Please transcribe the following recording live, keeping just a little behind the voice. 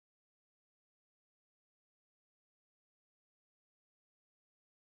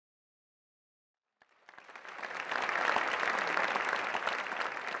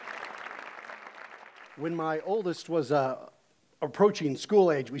When my oldest was approaching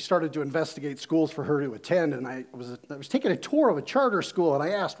school age, we started to investigate schools for her to attend, and I was taking a tour of a charter school, and I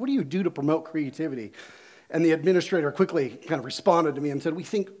asked, what do you do to promote creativity? And the administrator quickly kind of responded to me and said, we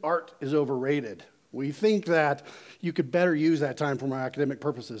think art is overrated. We think that you could better use that time for more academic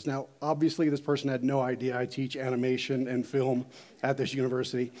purposes. Now, obviously, this person had no idea I teach animation and film at this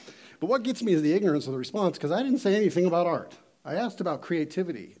university. But what gets me is the ignorance of the response, because I didn't say anything about art. I asked about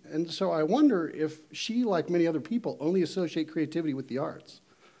creativity. And so I wonder if she, like many other people, only associate creativity with the arts.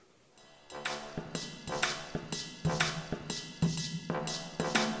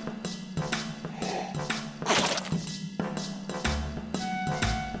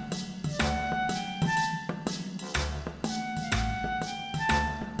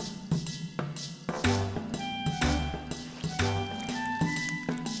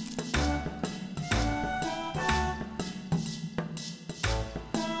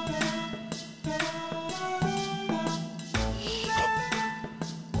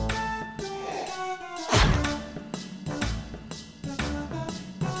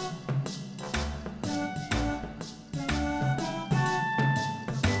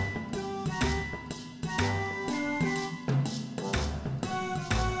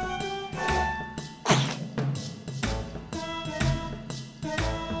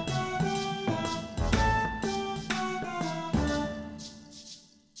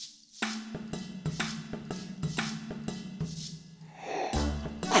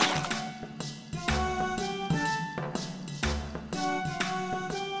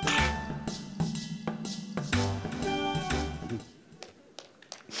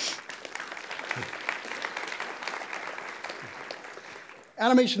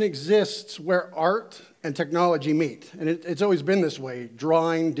 Animation exists where art and technology meet, and it's always been this way: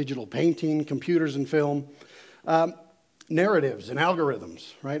 drawing, digital painting, computers and film, narratives and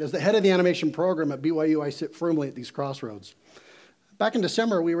algorithms, right? As the head of the animation program at BYU, I sit firmly at these crossroads. Back in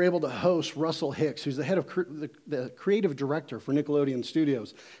December, we were able to host Russell Hicks, who's the head of the creative director for Nickelodeon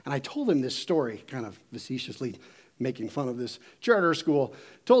Studios, and I told him this story, kind of facetiously making fun of this charter school.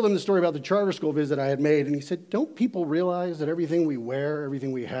 Told him the story about the charter school visit I had made, and he said, don't people realize that everything we wear,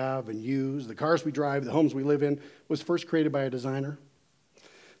 everything we have and use, the cars we drive, the homes we live in, was first created by a designer?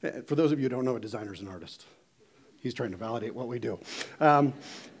 For those of you who don't know, a designer is an artist. He's trying to validate what we do.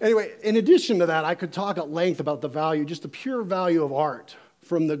 Anyway, in addition to that, I could talk at length about the value, just the pure value of art,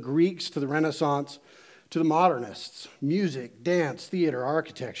 from the Greeks to the Renaissance to the modernists: music, dance, theater,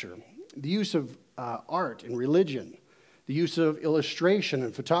 architecture, the use of art in religion, the use of illustration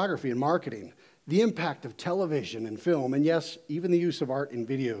and photography and marketing, the impact of television and film, and yes, even the use of art in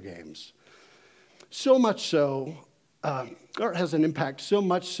video games. So much so, art has an impact so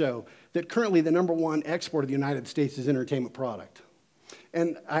much so that currently the #1 export of the United States is entertainment product.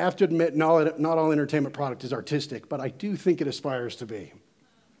 And I have to admit, not all entertainment product is artistic, but I do think it aspires to be.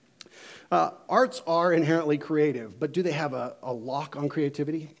 Arts are inherently creative, but do they have a lock on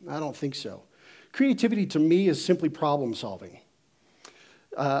creativity? I don't think so. Creativity, to me, is simply problem solving.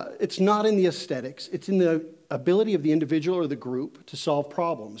 It's not in the aesthetics. It's in the ability of the individual or the group to solve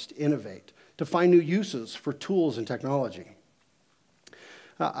problems, to innovate, to find new uses for tools and technology.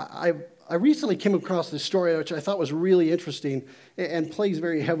 I recently came across this story, which I thought was really interesting and plays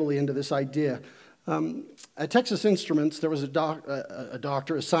very heavily into this idea. At Texas Instruments, there was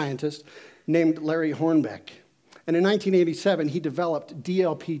a scientist named Larry Hornbeck. And in 1987, he developed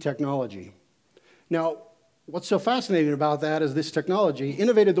DLP technology. Now, what's so fascinating about that is this technology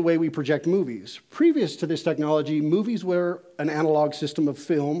innovated the way we project movies. Previous to this technology, movies were an analog system of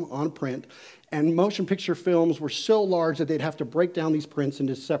film on print, and motion picture films were so large that they'd have to break down these prints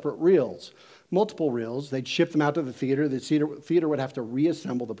into separate reels, multiple reels. They'd ship them out to the theater. The theater would have to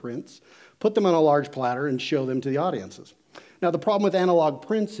reassemble the prints, put them on a large platter, and show them to the audiences. Now, the problem with analog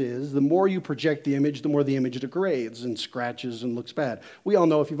prints is the more you project the image, the more the image degrades and scratches and looks bad. We all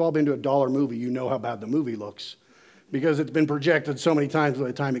know, if you've all been to a dollar movie, you know how bad the movie looks, because it's been projected so many times by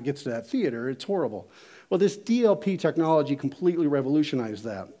the time it gets to that theater, it's horrible. Well, this DLP technology completely revolutionized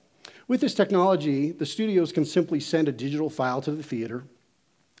that. With this technology, the studios can simply send a digital file to the theater,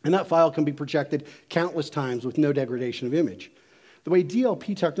 and that file can be projected countless times with no degradation of image. The way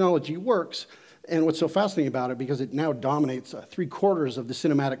DLP technology works, and what's so fascinating about it, because it now dominates 3/4 of the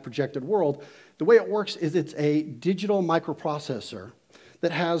cinematic projected world, the way it works is it's a digital microprocessor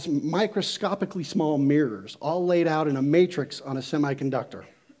that has microscopically small mirrors, all laid out in a matrix on a semiconductor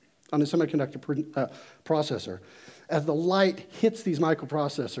processor. As the light hits these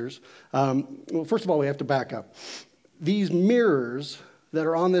microprocessors, well, first of all, we have to back up. These mirrors that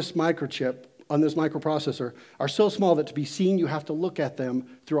are on this microchip on this microprocessor are so small that to be seen, you have to look at them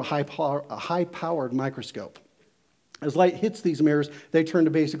through a high-powered microscope. As light hits these mirrors, they turn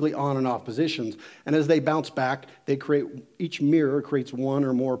to basically on and off positions. And as they bounce back, each mirror creates one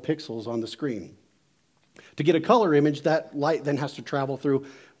or more pixels on the screen. To get a color image, that light then has to travel through,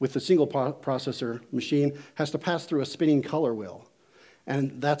 with the single processor machine, has to pass through a spinning color wheel.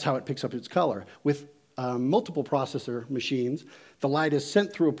 And that's how it picks up its color. With multiple processor machines, the light is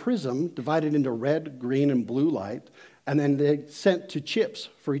sent through a prism divided into red, green, and blue light, and then they're sent to chips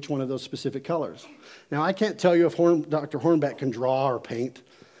for each one of those specific colors. Now, I can't tell you if Dr. Hornbeck can draw or paint,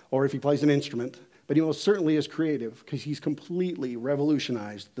 or if he plays an instrument, but he most certainly is creative because he's completely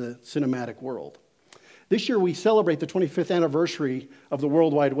revolutionized the cinematic world. This year, we celebrate the 25th anniversary of the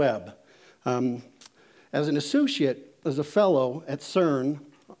World Wide Web. As an associate, as a fellow at CERN,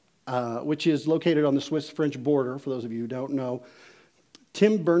 which is located on the Swiss-French border, for those of you who don't know,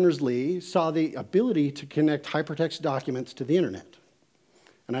 Tim Berners-Lee saw the ability to connect hypertext documents to the internet.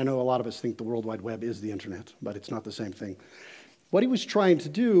 And I know a lot of us think the World Wide Web is the internet, but it's not the same thing. What he was trying to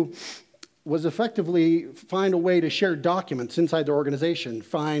do was effectively find a way to share documents inside the organization,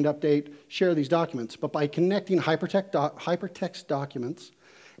 find, update, share these documents. But by connecting hypertext documents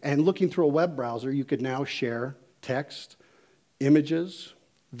and looking through a web browser, you could now share text, images,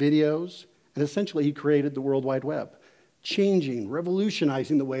 videos, and essentially he created the World Wide Web, changing,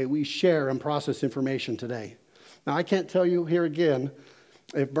 revolutionizing the way we share and process information today. Now, I can't tell you here again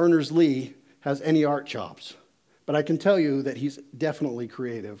if Berners-Lee has any art chops, but I can tell you that he's definitely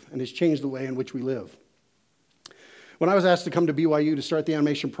creative and has changed the way in which we live. When I was asked to come to BYU to start the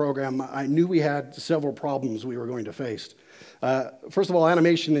animation program, I knew we had several problems we were going to face. First of all,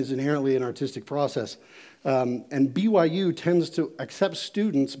 animation is inherently an artistic process, and BYU tends to accept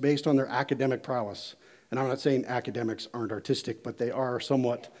students based on their academic prowess. And I'm not saying academics aren't artistic, but they are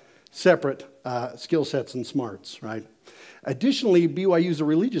somewhat separate skill sets and smarts, right? Additionally, BYU is a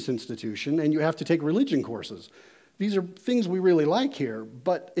religious institution, and you have to take religion courses. These are things we really like here,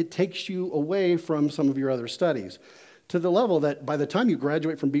 but it takes you away from some of your other studies, to the level that by the time you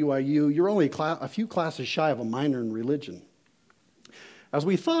graduate from BYU, you're only a few classes shy of a minor in religion. As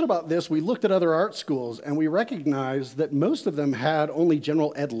we thought about this, we looked at other art schools, and we recognized that most of them had only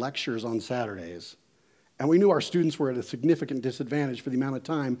general ed lectures on Saturdays. And we knew our students were at a significant disadvantage for the amount of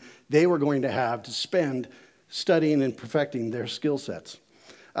time they were going to have to spend studying and perfecting their skill sets.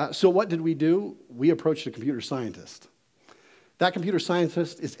 So what did we do? We approached a computer scientist. That computer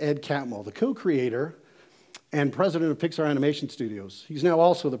scientist is Ed Catmull, the co-creator and president of Pixar Animation Studios. He's now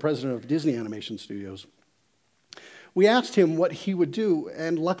also the president of Disney Animation Studios. We asked him what he would do,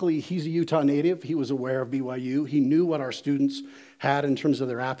 and luckily he's a Utah native. He was aware of BYU. He knew what our students had in terms of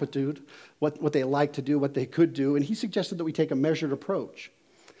their aptitude, what they liked to do, what they could do, and he suggested that we take a measured approach.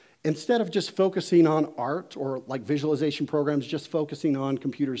 Instead of just focusing on art or like visualization programs, just focusing on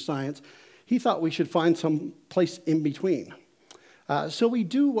computer science, he thought we should find some place in between. So we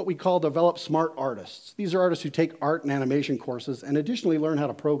do what we call develop smart artists. These are artists who take art and animation courses and additionally learn how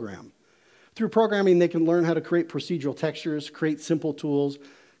to program. Through programming, they can learn how to create procedural textures, create simple tools,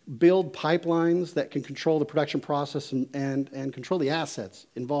 build pipelines that can control the production process and control the assets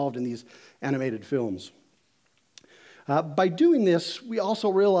involved in these animated films. By doing this, we also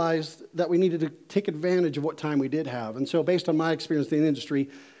realized that we needed to take advantage of what time we did have. And so based on my experience in the industry,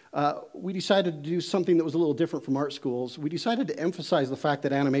 we decided to do something that was a little different from art schools. We decided to emphasize the fact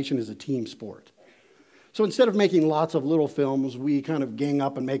that animation is a team sport. So instead of making lots of little films, we kind of gang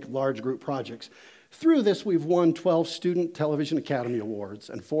up and make large group projects. Through this, we've won 12 Student Television Academy Awards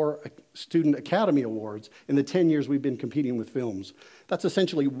and 4 Student Academy Awards in the 10 years we've been competing with films. That's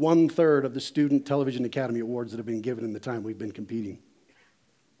essentially 1/3 of the Student Television Academy Awards that have been given in the time we've been competing.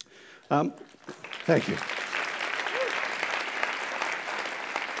 Thank you.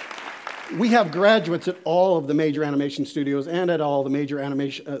 We have graduates at all of the major animation studios and at all the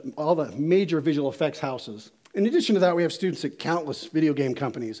major visual effects houses. In addition to that, we have students at countless video game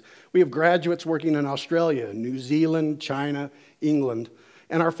companies. We have graduates working in Australia, New Zealand, China, England,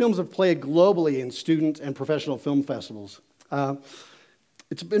 and our films have played globally in student and professional film festivals.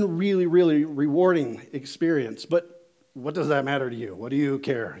 It's been a really, really rewarding experience, but what does that matter to you? What do you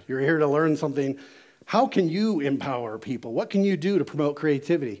care? You're here to learn something. How can you empower people? What can you do to promote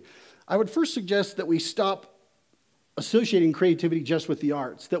creativity? I would first suggest that we stop associating creativity just with the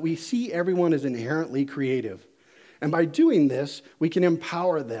arts, that we see everyone as inherently creative. And by doing this, we can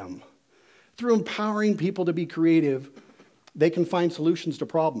empower them. Through empowering people to be creative, They can find solutions to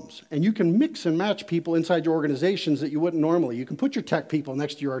problems. And you can mix and match people inside your organizations that you wouldn't normally. You can put your tech people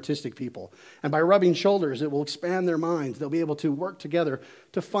next to your artistic people. And by rubbing shoulders, it will expand their minds. They'll be able to work together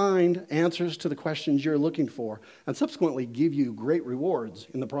to find answers to the questions you're looking for and subsequently give you great rewards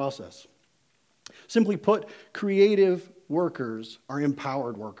in the process. Simply put, creative workers are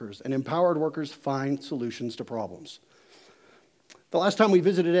empowered workers, and empowered workers find solutions to problems. The last time we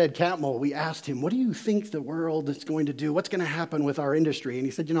visited Ed Catmull, we asked him, what do you think the world is going to do? What's going to happen with our industry? And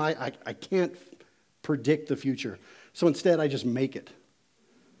he said, I can't predict the future. So instead, I just make it.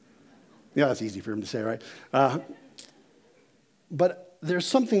 Yeah, that's easy for him to say, right? But there's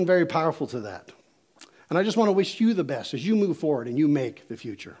something very powerful to that. And I just want to wish you the best as you move forward and you make the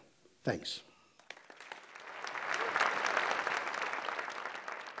future. Thanks.